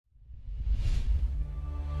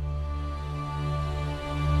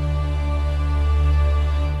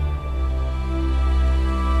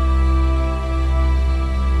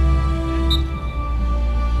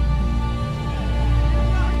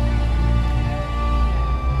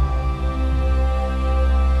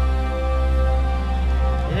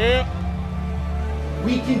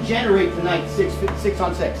can generate tonight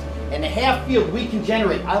 6-on-6. In the half field, we can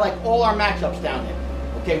generate. I like all our matchups down there.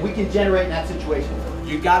 Okay, we can generate in that situation.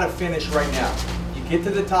 You got to finish right now. You get to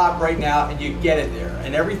the top right now and you get it there.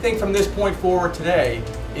 And everything from this point forward today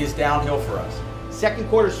is downhill for us. Second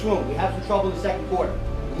quarter swoon. We have some trouble in the second quarter.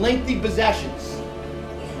 Lengthy possessions.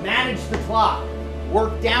 Manage the clock.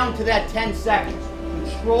 Work down to that 10 seconds.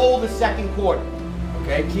 Control the second quarter.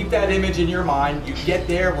 Okay, keep that image in your mind. You get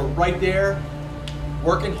there, we're right there,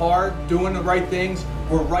 working hard, doing the right things.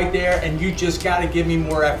 We're right there, and you just got to give me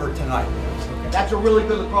more effort tonight. That's a really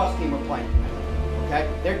good lacrosse team we're playing. Okay,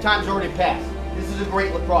 their time's already passed. This is a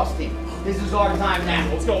great lacrosse team. This is our time now.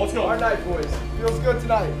 Let's go, let's go. Our night, boys. Feels good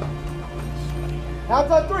tonight.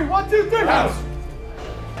 Hounds on 3. 1, 2, 3. Hounds.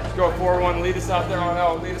 Let's go 4-1. Lead us out there on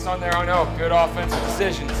O. Lead us on there on O. Good offensive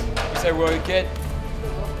decisions. You say, Willie, kid?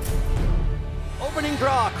 Opening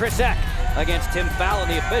draw, Chris Eck against Tim Fallon.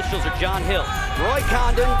 The officials are John Hill, Roy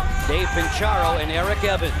Condon, Dave Pincharo, and Eric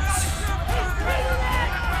Evans.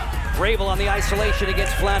 Gravel on the isolation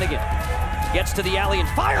against Flanagan. Gets to the alley and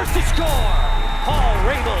fires to score! Paul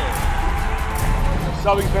Rabel.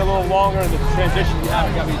 Subbing's been a little longer in the transition. We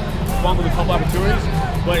haven't got me fumbled a couple opportunities,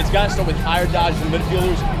 but it's got to start with higher dodges from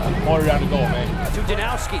midfielders and harder down the goal, man. To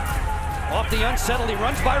Danowski. Off the unsettled, he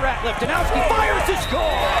runs by Ratliff. Danowski fires to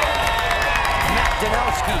score! Matt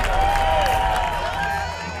Danowski.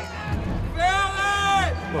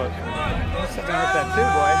 Look, I'm stepping out that too,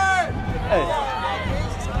 boy. Hey,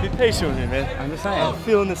 be patient with me, man. I'm just saying. I'm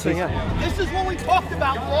feeling this thing out. This is what we talked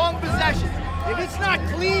about, long possessions. If it's not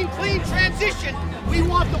clean transition, we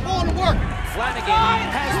want the ball to work. Flanagan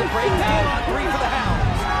has the breakdown on 3 for the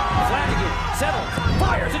Hounds. Flanagan settles,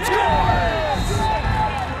 fires, and scores!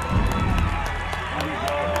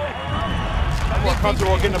 More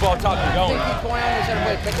comfortable getting the ball top and going.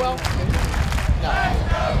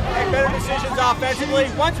 Make better decisions offensively.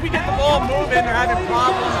 Once we get the ball moving, they're having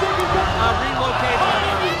problems relocating.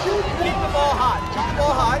 Keep the ball hot. Keep the ball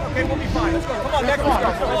hot. Okay, we'll be fine. Let's go. Come on, next one.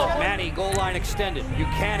 Manny, goal line extended.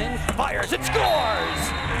 Buchanan fires and scores!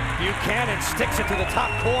 Buchanan sticks it to the top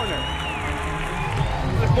corner.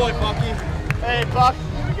 Good boy, Bucky. Hey, Buck.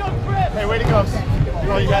 Hey, way to go.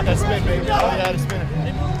 Oh, you got that spin, baby. Oh, you had a spinner.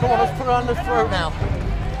 Come on, let's put it on the throat now.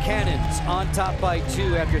 Cannons on top by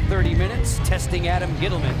 2 after 30 minutes, testing Adam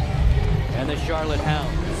Gittleman and the Charlotte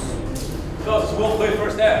Hounds. So it's a well-played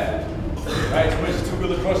first half. Right, it's 2 good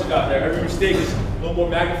lacrosse out there. Every mistake is a little more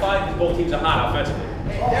magnified because both teams are hot offensively.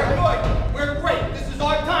 They're good. We're great. This is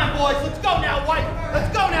our time, boys. Let's go now, White. Let's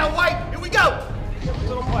go now, White. Here we go.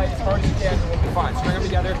 Little play as hard as you can, we'll be fine. String them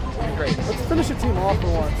together, we'll be great. Let's finish the team off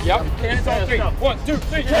for once. Yep, cannons on 3. 1, 2,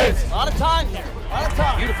 3, cannons. A lot of time here. A lot of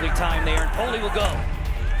time. Beautifully timed there, and Poley will go.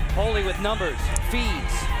 Poley with numbers,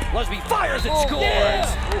 feeds. Lusby fires and scores!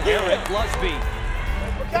 Eric Lusby.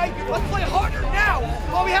 Okay, let's play harder now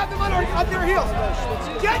while we have them on their heels.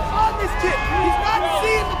 Get on this kid. He's not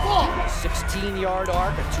seeing the ball. 16-yard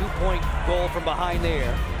arc, a 2-point goal from behind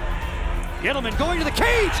there. Gittleman going to the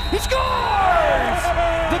cage. He scores!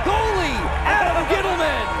 The goalie, Adam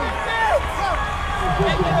Gittleman.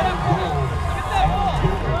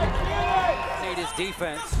 Made his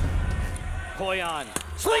defense. Poyon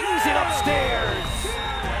slings it upstairs.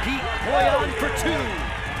 Pete Poyon for 2.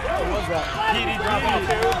 What was that? Petey dropping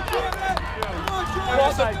 2.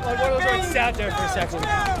 Sat there for a second.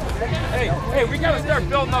 Hey, we gotta start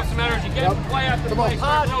building up some energy. Get play after play.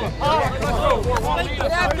 Start building. Let's go. 4-1.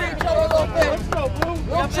 Get after each other a little bit. Let's go, Blue.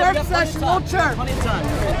 Little chirp session, little chirp. Plenty of time.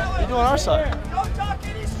 You're doing our side. Don't talk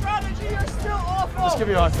any strategy, you're still awful. Let's give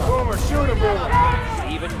you our time. Boomer, shoot him, Boomer.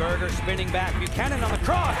 Steven Berger spinning back. Buchanan on the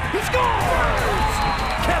cross. He scores!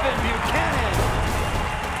 Kevin Buchanan.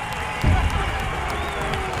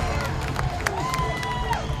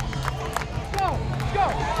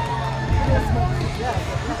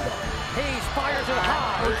 Hayes fires it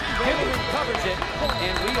high. Gittleman covers it,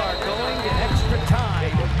 and we are going to extra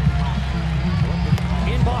time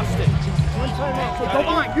in Boston. Come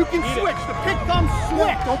on, you can switch. The pick comes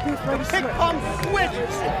switch. Don't be afraid to The pick switch. comes switch.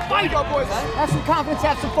 Fight up, boys. Have some confidence,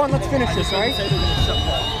 have some fun. Let's finish this, all right?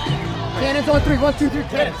 Cannons on 3. 1, 2, 3,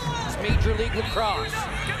 cannons. It's Major League Lacrosse.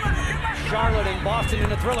 Charlotte and Boston in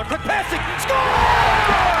the thriller. Quick passing. Score!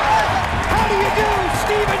 How do you do,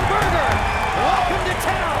 Steven Berger? Welcome to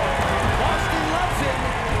town. Boston loves him.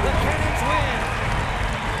 The Cannons win.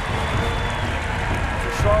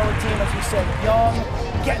 The Charlotte team, as we said, young,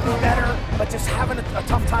 getting better, but just having a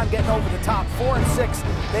tough time getting over the top. 4 and 6,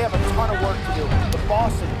 they have a ton of work to do. But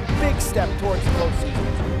Boston, big step towards the postseason.